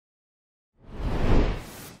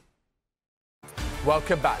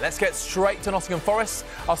Welcome back. Let's get straight to Nottingham Forest.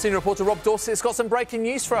 Our senior reporter Rob Dorsett's got some breaking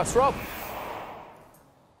news for us. Rob.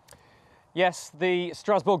 Yes, the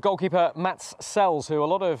Strasbourg goalkeeper Matz Sels, who a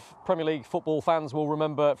lot of Premier League football fans will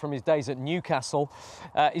remember from his days at Newcastle,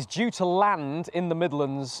 is due to land in the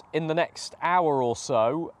Midlands in the next hour or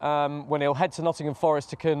so, when he'll head to Nottingham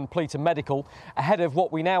Forest to complete a medical, ahead of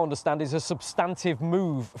what we now understand is a substantive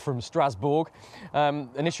move from Strasbourg.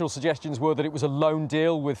 Initial suggestions were that it was a loan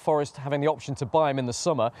deal, with Forest having the option to buy him in the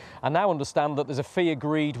summer. I now understand that there's a fee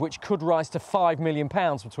agreed which could rise to £5 million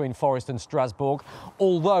between Forest and Strasbourg,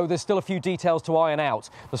 although there's still a few details to iron out.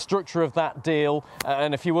 The structure of that deal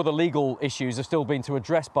and a few other legal issues have still been to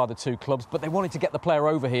address by the two clubs, but they wanted to get the player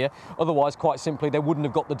over here. Otherwise, quite simply, they wouldn't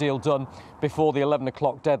have got the deal done before the 11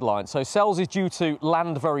 o'clock deadline. So Sels is due to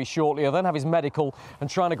land very shortly. He'll then have his medical and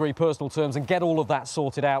try and agree personal terms and get all of that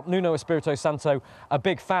sorted out. Nuno Espirito Santo, a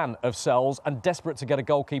big fan of Sels and desperate to get a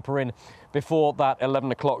goalkeeper in before that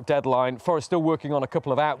 11 o'clock deadline. Forest still working on a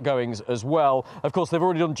couple of outgoings as well. Of course, they've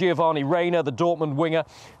already done Giovanni Reina, the Dortmund winger,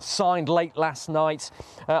 signed late last night,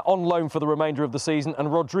 on loan for the remainder of the season,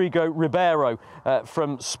 and Rodrigo Ribeiro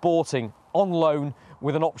from Sporting on loan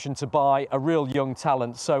with an option to buy, a real young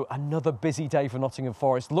talent. So another busy day for Nottingham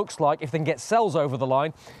Forest. Looks like if they can get Sels over the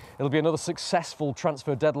line, it'll be another successful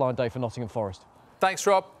transfer deadline day for Nottingham Forest. Thanks,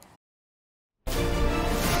 Rob.